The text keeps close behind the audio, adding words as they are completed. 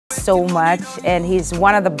so much, and he's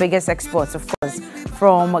one of the biggest exports, of course,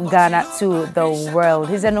 from Ghana to the world.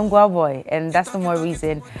 He's a Nungwa boy, and that's the more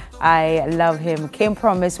reason I love him. Came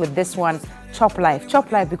promise with this one, chop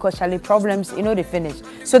life because Charlie problems, you know, they finish.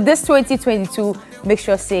 So this 2022, make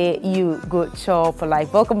sure say you go chop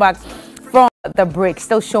life. Welcome back from the break.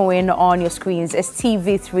 Still showing on your screens is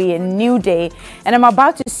TV3Newday, and I'm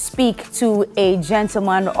about to speak to a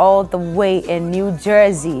gentleman all the way in New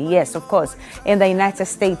Jersey. Yes, of course, in the United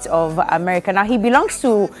States of America. Now, he belongs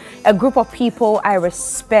to a group of people I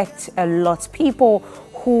respect a lot, people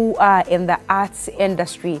who are in the arts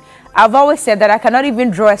industry. I've always said that I cannot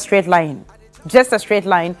even draw a straight line, just a straight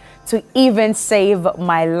line, to even save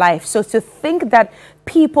my life. So to think that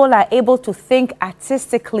people are able to think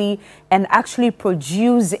artistically and actually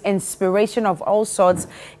produce inspiration of all sorts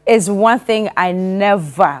is one thing I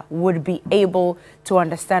never would be able to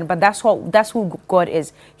understand. But that's who God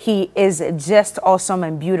is. He is just awesome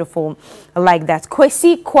and beautiful like that.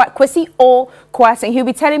 Kwesi O Kwarteng. He'll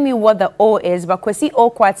be telling me what the O is, but Kwesi O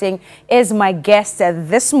Kwarteng is my guest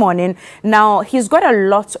this morning. Now, he's got a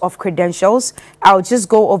lot of credentials. I'll just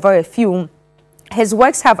go over a few. His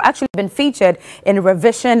works have actually been featured in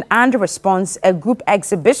Revision and Response, a group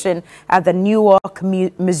exhibition at the New York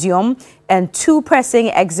Museum, and two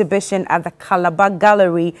pressing exhibition at the Calabar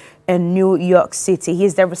Gallery in New York City. He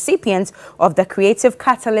is the recipient of the Creative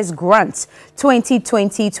Catalyst Grant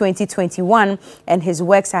 2020-2021, and his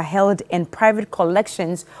works are held in private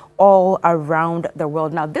collections all around the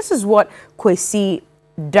world. Now, this is what Kwesi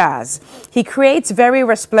does. He creates very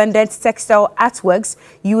resplendent textile artworks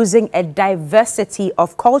using a diversity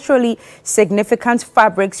of culturally significant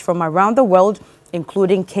fabrics from around the world,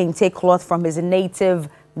 including kente cloth from his native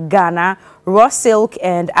Ghana, raw silk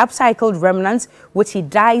and upcycled remnants, which he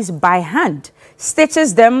dyes by hand,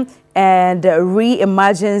 stitches them and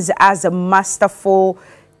reimagines as a masterful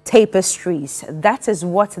tapestries. That is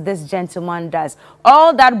what this gentleman does.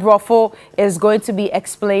 All that brofo is going to be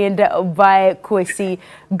explained by Kwesi.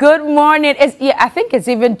 Good morning. I think it's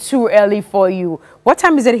even too early for you. What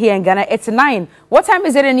time is it here in Ghana? It's 9. What time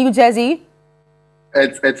is it in New Jersey?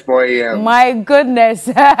 It's 4 a.m. My goodness.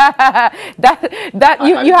 You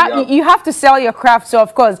have to sell your craft, so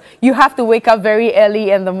of course you have to wake up very early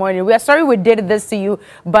in the morning. We are sorry we did this to you,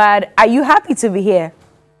 but are you happy to be here?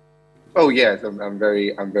 Oh yes, I'm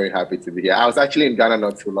very happy to be here. I was actually in Ghana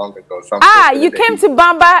not too long ago. So you came to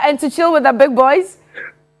Bamba and to chill with the big boys?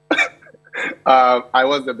 I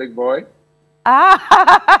was the big boy.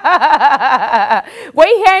 Were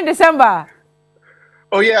you here in December?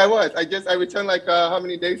 Oh yeah, I was. I returned like how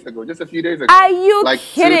many days ago? Just a few days ago. Are you like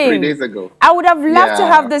kidding? 2 or 3 days ago. I would have loved to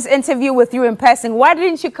have this interview with you in person. Why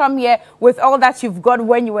didn't you come here with all that you've got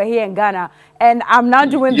when you were here in Ghana? And I'm now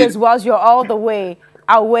doing this whilst you're all the way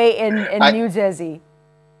away in New Jersey.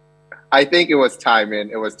 I think it was timing.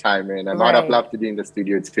 It was timing. I might have loved to be in the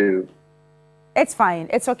studio too. It's fine.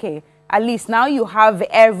 It's okay. At least now you have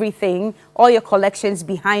everything, all your collections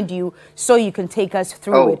behind you, so you can take us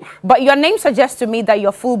through it. But your name suggests to me that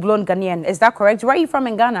you're full-blown Ghanaian. Is that correct? Where are you from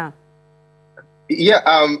in Ghana? Yeah,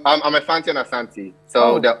 I'm a Fanti and Asante.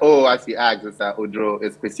 So the O, as you asked, is Odro.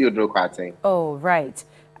 It's Kwesi Odro Kwarteng. Oh, right.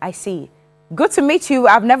 I see. Good to meet you.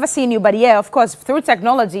 I've never seen you, but yeah, of course, through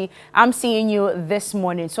technology, I'm seeing you this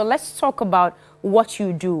morning. So let's talk about what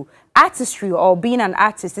you do. Artistry or being an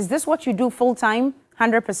artist, is this what you do full-time,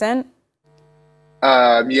 100%?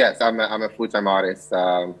 Yes, I'm a full-time artist.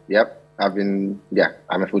 Yep, I'm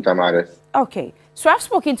a full-time artist. Okay, so I've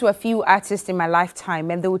spoken to a few artists in my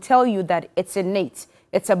lifetime, and they will tell you that it's innate.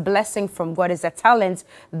 It's a blessing from God. It's a talent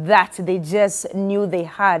that they just knew they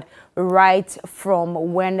had right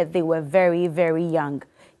from when they were very, very young.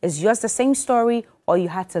 Is yours the same story, or you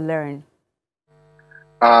had to learn?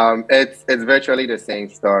 It's virtually the same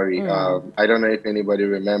story. I don't know if anybody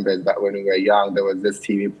remembers, but when we were young, there was this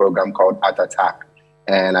TV program called Art Attack,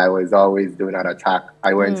 and I was always doing Art Attack.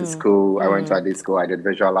 I went to school. I went to a disco. I did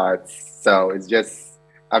visual arts. So it's just,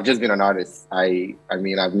 I've just been an artist. I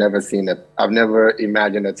mean, I've never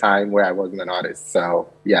imagined a time where I wasn't an artist. So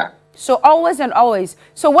yeah. So always and always.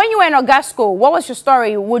 So when you were in Oga school, what was your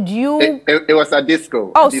story? Would you? It was a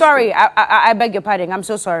disco. Oh, sorry. I beg your pardon. I'm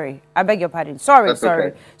so sorry. I beg your pardon. Sorry. That's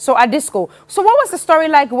okay. So a disco. So what was the story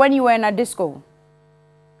like when you were in a disco?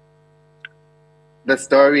 The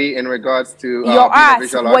story in regards to your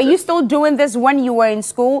arts. Were you still doing this when you were in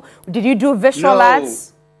school? Did you do visual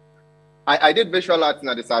arts? I did visual arts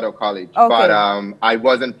at the side of college, but I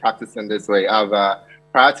wasn't practicing this way.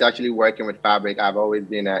 Prior to actually working with fabric, I've always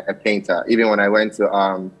been a painter. Even when I went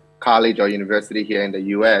to college or university here in the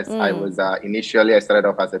US, I was initially I started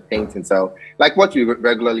off as a painting. So like what you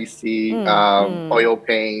regularly see, oil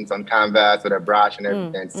paints on canvas with a brush and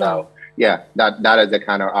everything. So yeah, that is the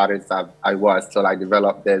kind of artist I was till I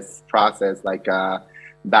developed this process like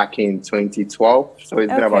back in 2012. So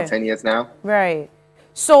it's been about 10 years now. Right.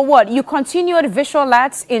 So what, you continued visual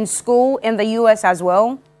arts in school in the US as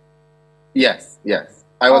well? Yes, yes.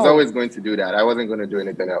 I was always going to do that. I wasn't going to do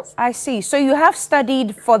anything else. I see. So you have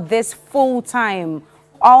studied for this full time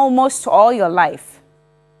almost all your life?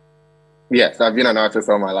 Yes, I've been an artist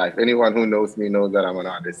all my life. Anyone who knows me knows that I'm an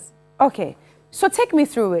artist. Okay. So take me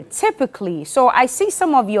through it. Typically, so I see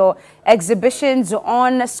some of your exhibitions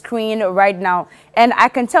on screen right now, and I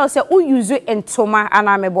can tell, say, who use it in Toma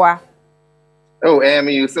Anameboa. Oh,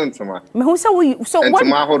 you soon Toma.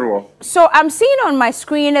 So I'm seeing on my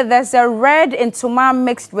screen there's a red Toma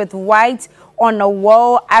mixed with white on a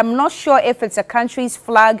wall. I'm not sure if it's a country's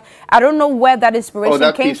flag. I don't know where that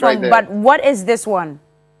inspiration came from, but what is this one?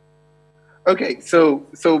 Okay, so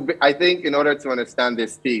I think in order to understand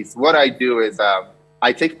this piece, what I do is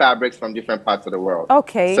I take fabrics from different parts of the world.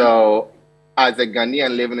 Okay. So as a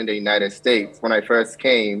Ghanaian living in the United States, when I first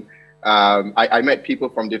came, I met people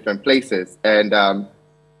from different places, and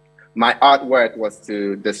my artwork was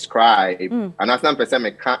to describe, and that's not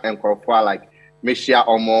like Mishia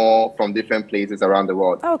Omo from different places around the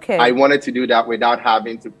world. Okay. I wanted to do that without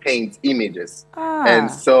having to paint images. And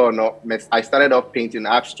so I started off painting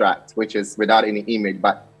abstract, which is without any image,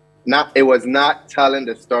 but it was not telling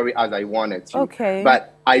the story as I wanted to. Okay.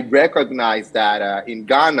 But I recognized that in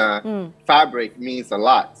Ghana, fabric means a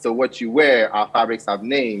lot. So what you wear, our fabrics have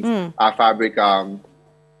names. Our fabric, how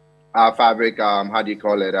do you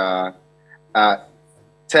call it?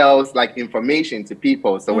 Tells like information to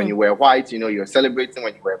people. So when you wear white, you know you're celebrating.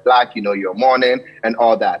 When you wear black, you know you're mourning and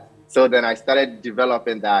all that. So then I started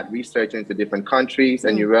developing that, research into different countries,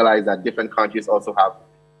 and you realize that different countries also have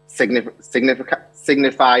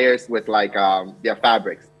signifiers with like their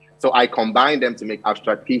fabrics. So I combine them to make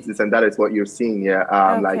abstract pieces, and that is what you're seeing here.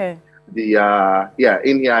 Like the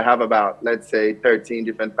in here I have about, let's say, 13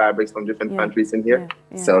 different fabrics from different countries in here.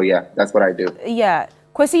 So yeah, that's what I do. Yeah.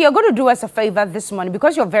 Kwesi, you're going to do us a favor this morning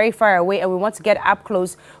because you're very far away and we want to get up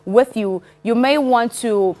close with you. You may want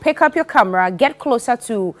to pick up your camera, get closer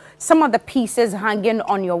to some of the pieces hanging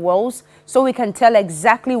on your walls so we can tell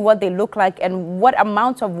exactly what they look like and what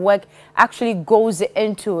amount of work actually goes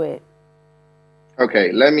into it.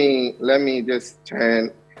 Okay, let me just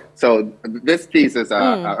turn. So this piece is,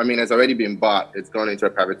 I mean, it's already been bought. It's gone into a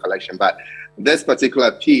private collection, but this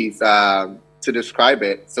particular piece, to describe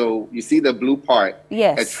it, so you see the blue part,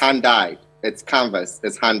 it's hand dyed, it's canvas,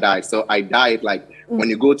 it's hand dyed. So I dye it like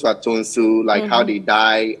when you go to a tonsu, like how they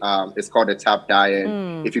dye, it's called a tap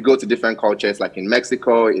dyeing. If you go to different cultures, like in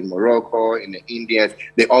Mexico, in Morocco, in the Indians,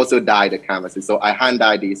 they also dye the canvases. So I hand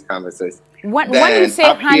dye these canvases. When you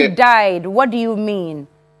say hand dyed, what do you mean?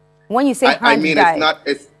 When you say hand dyed? I mean,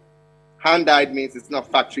 it's hand dyed means it's not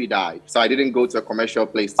factory dyed. So I didn't go to a commercial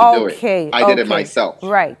place to do it. I did it myself.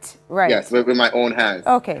 Right. Yes, with my own hands.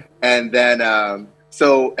 Okay. And then, and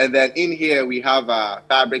then in here we have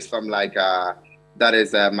fabrics from like, that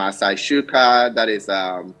is Masai Shuka, that is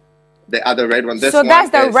the other red one. This so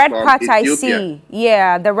that's the red part Ethiopia. I see.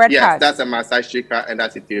 Yeah, the red part. Yes, that's a Masai Shuka and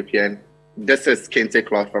that's Ethiopian. This is kente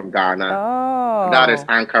cloth from Ghana. Oh. That is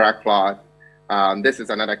Ankara cloth. This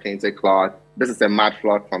is another kente cloth. This is a mat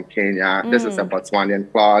cloth from Kenya. This is a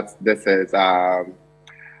Botswanian cloth. This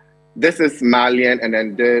is Malian, and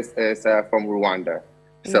then this is from Rwanda.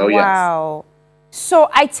 So wow. Yes. So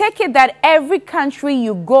I take it that every country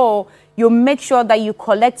you go, you make sure that you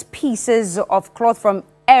collect pieces of cloth from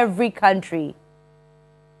every country.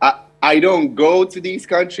 I don't go to these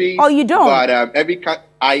countries. Oh, you don't? But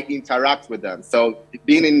I interact with them. So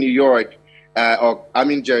being in New York, or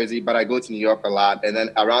I'm in Jersey, but I go to New York a lot. And then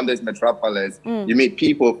around this metropolis, you meet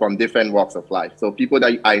people from different walks of life. So people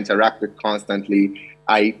that I interact with constantly,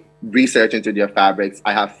 I research into their fabrics.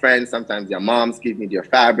 I have friends, sometimes their moms give me their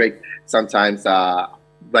fabric. Sometimes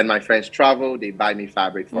when my friends travel, they buy me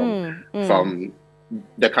fabric from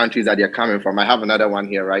the countries that they're coming from. I have another one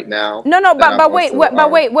here right now. No, but wait.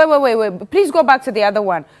 Please go back to the other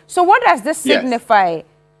one. So what does this signify?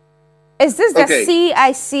 Is this the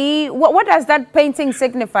CIC? What does that painting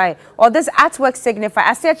signify, or this artwork signify?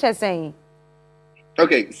 As you're saying.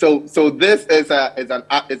 Okay, so this is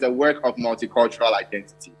a work of multicultural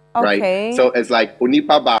identity, right? So it's like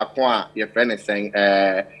Onipa Bakwa, your friend is saying,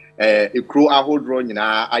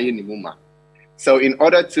 so in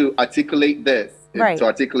order to articulate this,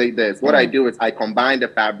 what I do is I combine the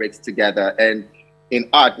fabrics together, and in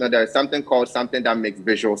art, now there's something called something that makes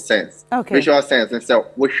visual sense. Okay. Visual sense. And so,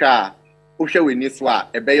 we need to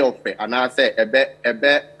and I say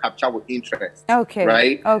capture with interest. Okay.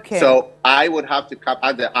 Right? Okay. So I would have to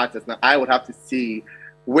as the artist now, I would have to see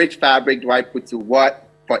which fabric do I put to what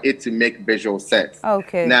for it to make visual sense.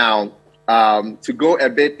 Okay. Now, to go a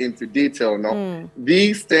bit into detail,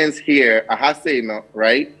 these things here, I have to say,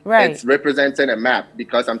 right? It's representing a map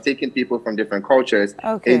because I'm taking people from different cultures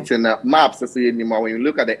into the maps. So when you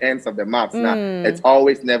look at the ends of the maps, now it's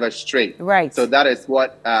always never straight. Right. So that is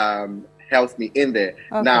what helps me in there.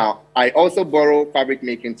 Okay. Now, I also borrow fabric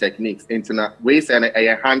making techniques into the ways and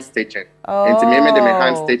a hand stitching. Into me,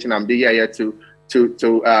 hand stitching, I'm here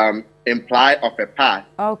to imply of a path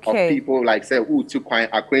of people like say to quite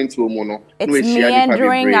acquaint to mono. It's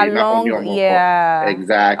meandering along. Yeah.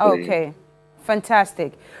 Exactly. Okay.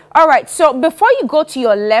 Fantastic. All right. So before you go to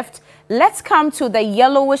your left, let's come to the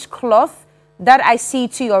yellowish cloth that I see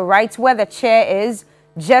to your right, where the chair is,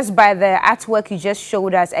 just by the artwork you just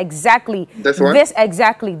showed us. Exactly. This one.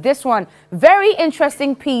 This one. Very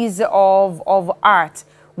interesting piece of art.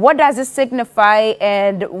 What does it signify?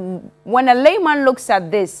 And when a layman looks at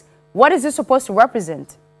this, what is it supposed to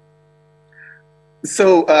represent?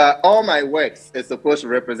 So all my works is supposed to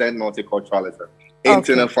represent multiculturalism.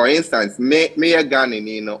 For instance, me a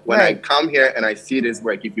Ghanaian, when I come here and I see this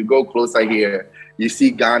work, if you go closer here, you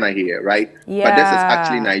see Ghana here, right? Yeah. But this is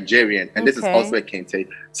actually Nigerian, and this is also a kente.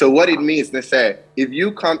 So what it means, they say, if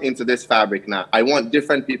you come into this fabric now, I want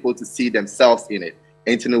different people to see themselves in it.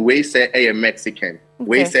 Into the way say a Mexican,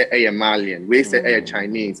 way say a Malian, way say a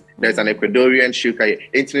Chinese. There's an Ecuadorian shuka here.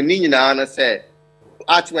 Into the Nina say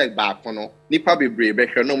artwork back no nipa bebre be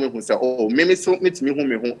hwe no me hu say oh me so metimi hu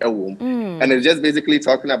me hu ewom. And it's just basically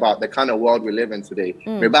talking about the kind of world we live in today.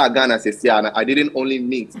 Me ba Ghana say I didn't only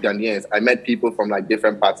meet Ghanaians, I met people from like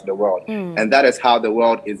different parts of the world. And that is how the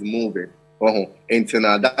world is moving.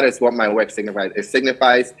 That is what my work signifies. It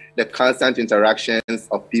signifies the constant interactions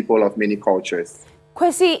of people of many cultures.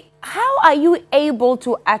 Kwesi, how are you able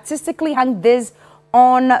to artistically hang this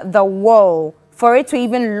on the wall for it to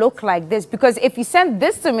even look like this? Because if you sent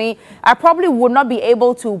this to me, I probably would not be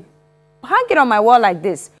able to hang it on my wall like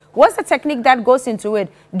this. What's the technique that goes into it?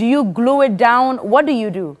 Do you glue it down? What do you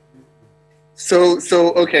do? So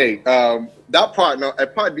okay, that part, now, a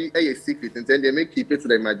part be a secret, and then they may keep it to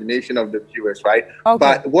the imagination of the viewers, right? Okay.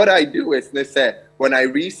 But what I do is, let's say, when I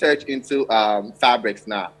research into fabrics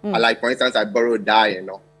now, like, for instance, I borrow dye,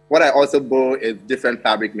 what I also borrow is different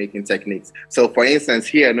fabric making techniques. So, for instance,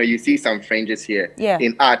 here, you see some fringes here. Yeah.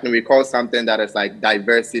 In art, we call something that is like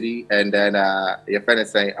diversity, and then your friend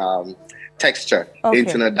is saying texture.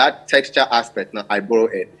 Into that texture aspect, now I borrow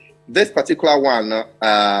it. This particular one,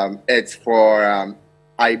 it's for,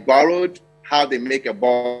 I borrowed how they make a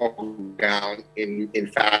ball gown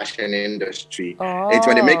in fashion industry. It's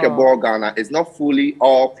when they make a ball gown, it's not fully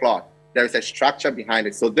all cloth. There is a structure behind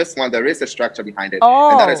it. So this one, there is a structure behind it.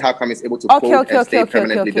 And that is how come it's able to fold and stay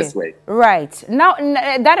permanently this way. Right. Now,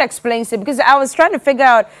 that explains it, because I was trying to figure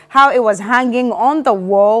out how it was hanging on the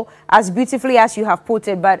wall as beautifully as you have put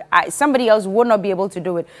it, but somebody else would not be able to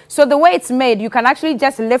do it. So the way it's made, you can actually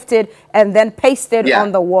just lift it and then paste it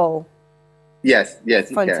on the wall. Yes,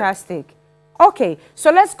 fantastic. Okay,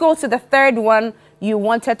 so let's go to the third one you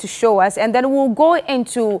wanted to show us, and then we'll go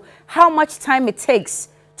into how much time it takes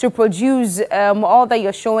to produce all that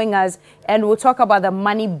you're showing us, and we'll talk about the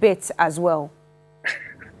money bits as well.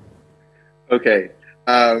 Okay,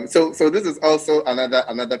 so this is also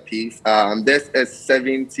another piece. This is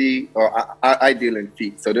 70, or I deal in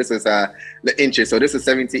feet. So this is the inches. So this is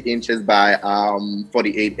 70 inches by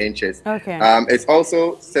 48 inches. Okay. It's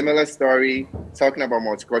also similar story, talking about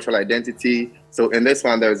multicultural identity. So in this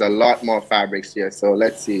one, there's a lot more fabrics here. So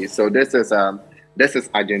let's see. So this is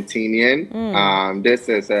Argentinian. This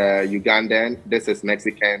is Ugandan. This is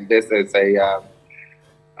Mexican. This is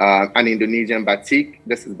an Indonesian batik.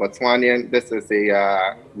 This is Botswanian. This is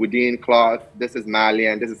a Woodin cloth. This is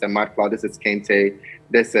Malian. This is a mud cloth. This is Kente.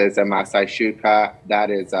 This is a Maasai shuka. That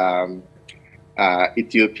is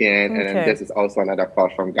Ethiopian. And then this is also another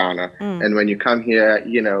cloth from Ghana. And when you come here,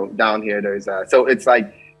 down here, there's so it's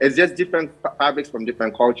like, it's just different fabrics from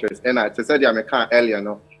different cultures. And as I said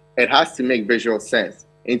earlier, it has to make visual sense.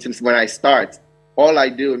 When I start, all I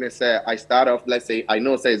do is I start off, let's say, I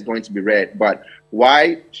know it's going to be red, but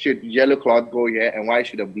why should yellow cloth go here, and why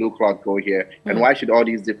should a blue cloth go here, and why should all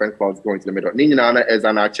these different cloths go into the middle? Ninyana is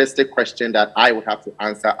an artistic question that I would have to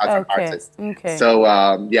answer as an artist. Okay. So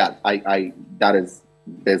yeah, that is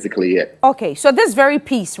basically it. Okay, so this very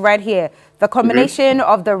piece right here, the combination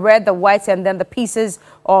of the red, the white, and then the pieces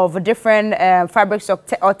of different fabrics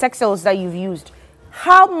or textiles that you've used.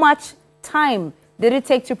 How much time did it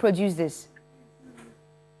take to produce this?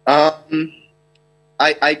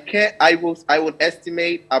 I can't. I would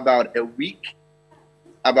estimate about a week.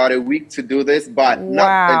 About a week to do this, but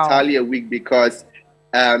not entirely a week, because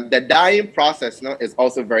the dyeing process is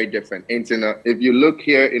also very different. If you look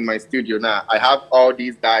here in my studio now, I have all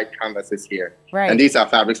these dyed canvases here, and these are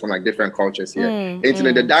fabrics from like different cultures here.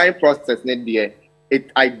 The dyeing process,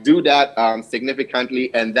 I do that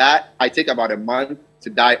significantly, and that I take about a month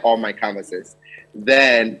to dye all my canvases.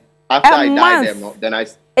 Then after I dye them, then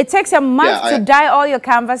it takes a month to dye all your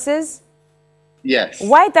canvases. Yes.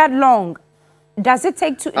 Why that long? Does it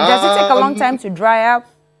take a long time to dry up,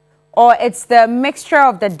 or it's the mixture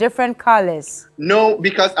of the different colors? No,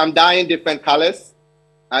 because I'm dyeing different colors.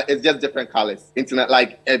 It's just different colors.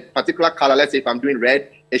 Like a particular color, let's say if I'm doing red,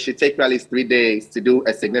 it should take me at least 3 days to do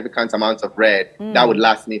a significant amount of red. That would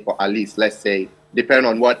last me for at least, let's say, depending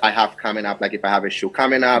on what I have coming up. Like if I have a show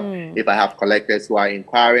coming up, if I have collectors who are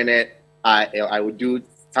inquiring it, I would do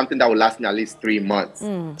something that will last me at least 3 months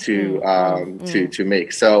to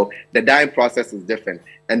make. So the dyeing process is different.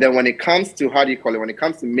 And then when it comes to, when it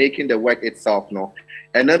comes to making the work itself,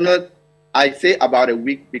 I say about a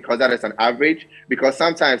week, because that is an average. Because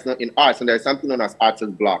sometimes in arts, and there's something known as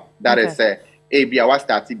artist block. That is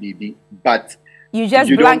BB, but you just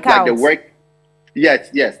blank out. Like the work.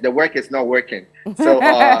 Yes, the work is not working. So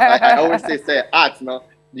I always say art,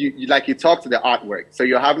 you talk to the artwork. So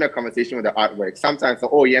you're having a conversation with the artwork. Sometimes, the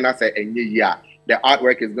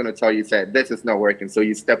artwork is going to tell you, this is not working. So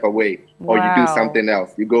you step away, or you do something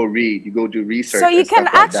else. You go read, you go do research. So you can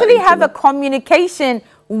actually have a communication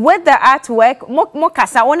with the artwork.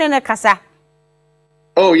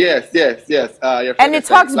 Oh, yes. And it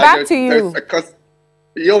talks back to you.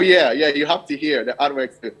 You have to hear the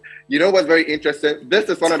artwork. You know what's very interesting? This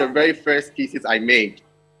is one of the very first pieces I made.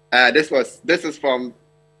 This is from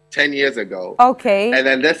 10 years ago. Okay. And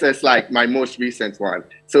then this is like my most recent one.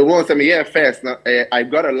 So once first, I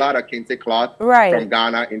got a lot of kente cloth from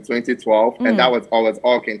Ghana in 2012, and that was always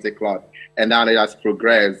all kente cloth. And now it has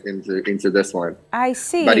progressed into this one. I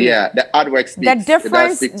see. But yeah, the artwork speaks.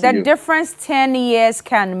 The difference 10 years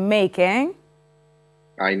can make, eh?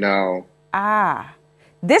 I know.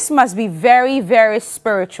 This must be very, very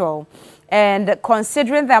spiritual. And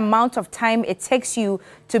considering the amount of time it takes you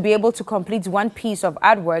to be able to complete one piece of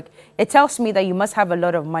artwork, it tells me that you must have a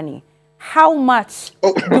lot of money. How much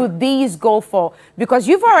do these go for? Because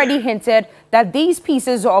you've already hinted that these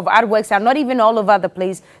pieces of artworks are not even all over the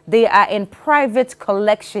place. They are in private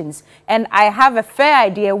collections. And I have a fair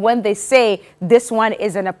idea when they say this one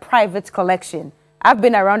is in a private collection. I've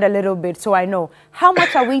been around a little bit, so I know. How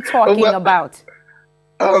much are we talking about?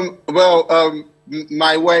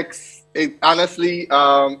 My works, honestly,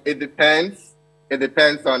 it depends. It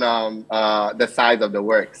depends on the size of the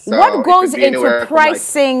work. So what goes into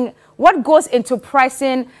pricing? What goes into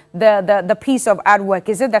pricing the piece of artwork?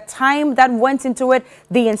 Is it the time that went into it,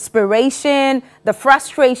 the inspiration, the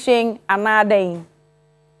frustration, and nothing?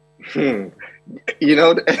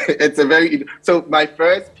 It's a very... So my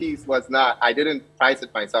first piece was not... I didn't price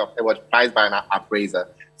it myself. It was priced by an appraiser.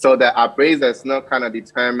 So the appraisers kind of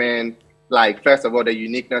determine, like, first of all, the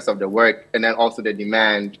uniqueness of the work, and then also the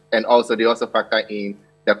demand, and also they also factor in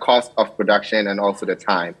the cost of production and also the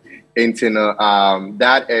time.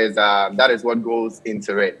 That is what goes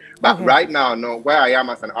into it. But right now, where I am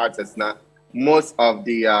as an artist now, most of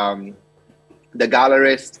the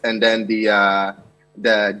gallerists and then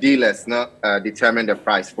the dealers determine the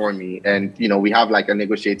price for me, and we have like a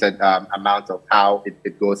negotiated amount of how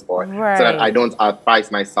it goes for, so that I don't outprice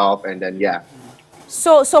myself, and then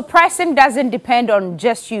So pricing doesn't depend on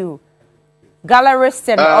just you, gallerists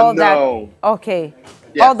and all that. Okay.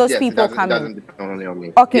 Yes, all those people come in. It doesn't depend only on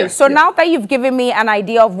me. Okay, so now that you've given me an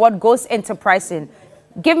idea of what goes into pricing,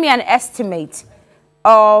 give me an estimate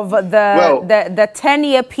of the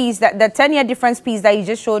 10-year piece, the 10-year difference piece that you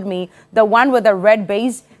just showed me, the one with the red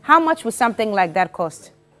base. How much would something like that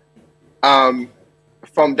cost?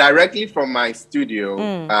 Directly from my studio,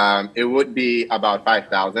 it would be about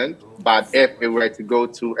 5,000. But if it were to go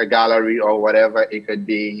to a gallery or whatever, it could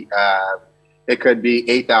be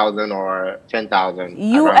 8,000 or 10,000.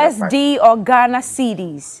 USD or Ghana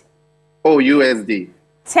cedis? Oh, USD.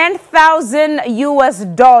 10,000 US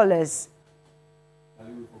dollars.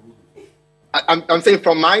 I'm saying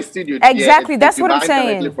from my studio. Exactly, that's what I'm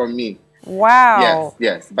saying. From me. Wow.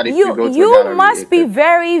 Yes. But if you go to a gallery, must be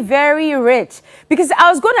very, very rich. Because I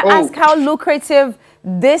was going to ask how lucrative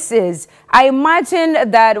this is. I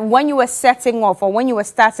imagine that when you were setting off or when you were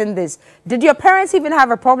starting this, did your parents even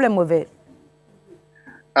have a problem with it?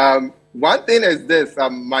 One thing is this,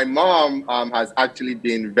 my mom has actually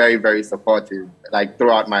been very, very supportive, like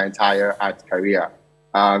throughout my entire art career.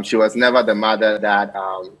 She was never the mother that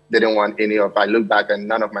didn't want any of, I look back and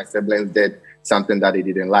none of my siblings did something that they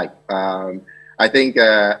didn't like. I think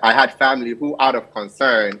I had family who, out of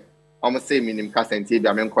concern, almost say minim kasenti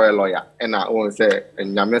I'm a lawyer, and I always say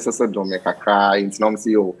and so don't make a cry in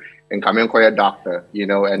CEO and come a doctor, you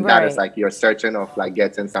know, and that is like you're searching of like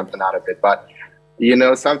getting something out of it. But you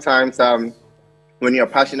know, sometimes when you're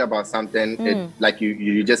passionate about something, it, like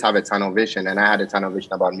you just have a tunnel vision, and I had a tunnel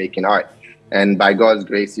vision about making art. And by God's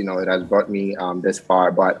grace, you know, it has brought me this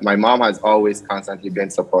far. But my mom has always constantly been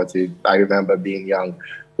supportive. I remember being young,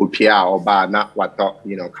 upia or ba not what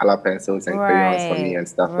you know, color pencils and crayons for me and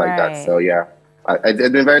stuff like that. So yeah, it's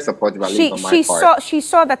been very supportive. At least on my part. She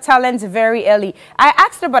saw the talents very early. I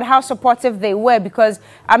asked about how supportive they were because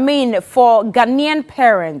I mean, for Ghanaian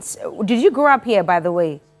parents, did you grow up here, by the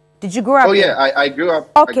way? Did you grow up here? Yeah, I grew up.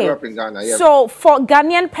 Okay. I grew up in Ghana. Yeah. So for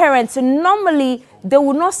Ghanaian parents, normally they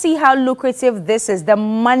will not see how lucrative this is, the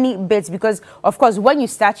money bits, because of course when you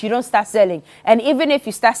start, you don't start selling, and even if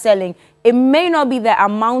you start selling, it may not be the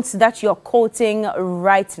amounts that you're quoting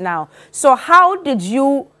right now. So how did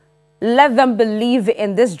you let them believe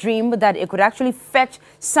in this dream that it could actually fetch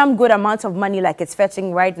some good amount of money like it's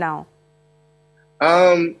fetching right now?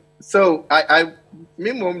 So I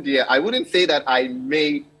wouldn't say that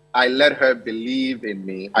I let her believe in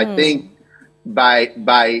me. I think by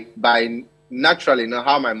naturally, you know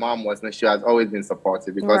how my mom was, she has always been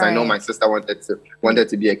supportive because I know my sister wanted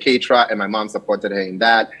to be a caterer and my mom supported her in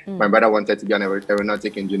that. My brother wanted to be an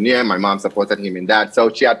aeronautic engineer. My mom supported him in that.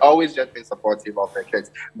 So she had always just been supportive of her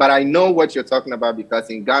kids. But I know what you're talking about because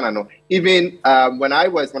in Ghana, no, even when I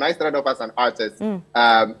started off as an artist,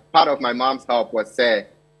 part of my mom's help was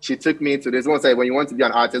she took me to this one. Say when you want to be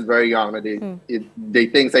an artist very young, they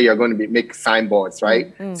think you're going to make signboards,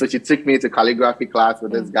 right? So she took me to calligraphy class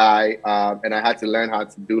with this guy, and I had to learn how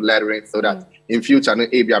to do lettering so that in future I know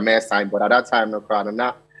be a mere signboard. At that time, no crowd, I'm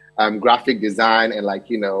not graphic design and like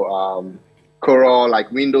Corel, like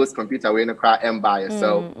Windows computer, we no crowd empire.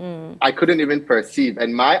 So I couldn't even perceive,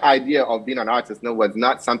 and my idea of being an artist was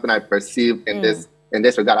not something I perceived in this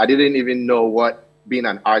regard. I didn't even know what being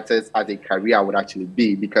an artist as a career would actually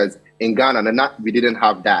be, because in Ghana, we didn't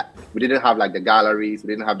have that. We didn't have like the galleries, we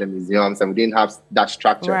didn't have the museums, and we didn't have that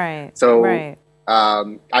structure. So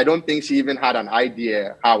I don't think she even had an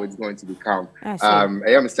idea how it's going to become. I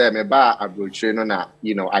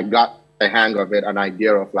got a hang of it, an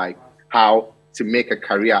idea of like how to make a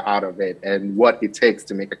career out of it and what it takes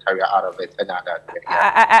to make a career out of it. And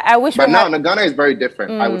I wish. But now Ghana is very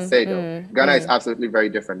different. I would say though, Ghana is absolutely very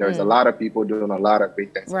different. There's a lot of people doing a lot of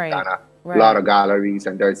great things in Ghana. A lot of galleries,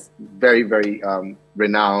 and there's very, very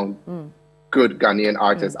renowned, good Ghanaian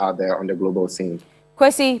artists out there on the global scene.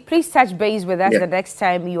 Kwesi, please touch base with us the next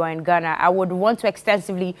time you are in Ghana. I would want to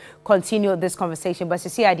extensively continue this conversation, but you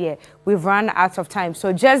see, idea, we've run out of time.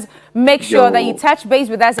 So just make sure that you touch base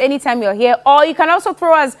with us anytime you're here, or you can also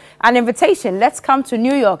throw us an invitation. Let's come to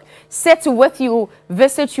New York, sit with you,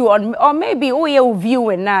 visit you, or maybe you're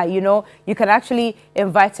viewing now, you know, you can actually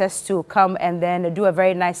invite us to come and then do a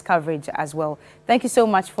very nice coverage as well. Thank you so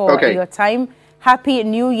much for your time. Happy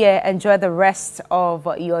New Year. Enjoy the rest of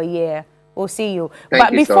your year. We'll see you.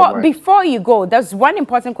 Thank you so much. Before you go, there's one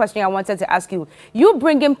important question I wanted to ask you. You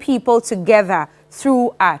bringing people together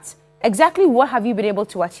through art. Exactly what have you been able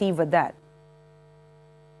to achieve with that?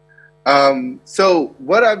 So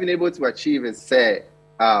what I've been able to achieve is say,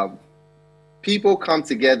 people come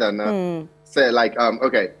together now. Say like,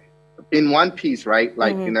 okay, in one piece, right?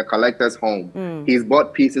 Like in a collector's home, he's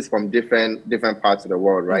bought pieces from different parts of the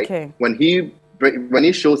world, right? Okay. When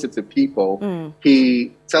he shows it to people,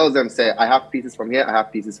 he tells them, say, I have pieces from here, I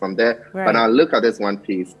have pieces from there. But now look at this one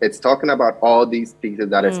piece. It's talking about all these pieces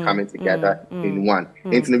that is coming together in one.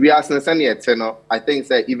 I think,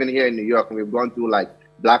 say, even here in New York, we've gone through like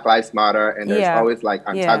Black Lives Matter, and there's always like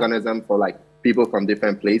antagonism for like people from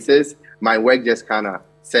different places. My work just kind of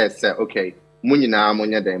says, okay,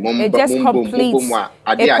 it just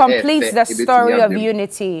completes the story of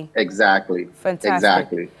unity. Exactly. Fantastic.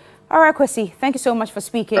 Exactly. All right, Kwesi, thank you so much for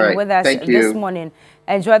speaking with us this morning.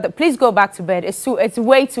 Enjoy please go back to bed. It's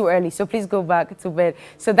way too early, so please go back to bed.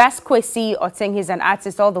 So that's Kwesi Kwarteng. He's an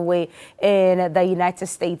artist all the way in the United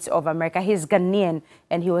States of America. He's Ghanaian,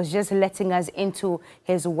 and he was just letting us into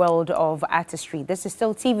his world of artistry. This is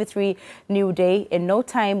still TV3 New Day. In no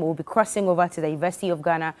time, we'll be crossing over to the University of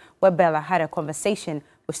Ghana, where Bella had a conversation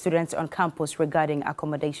with students on campus regarding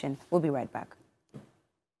accommodation. We'll be right back.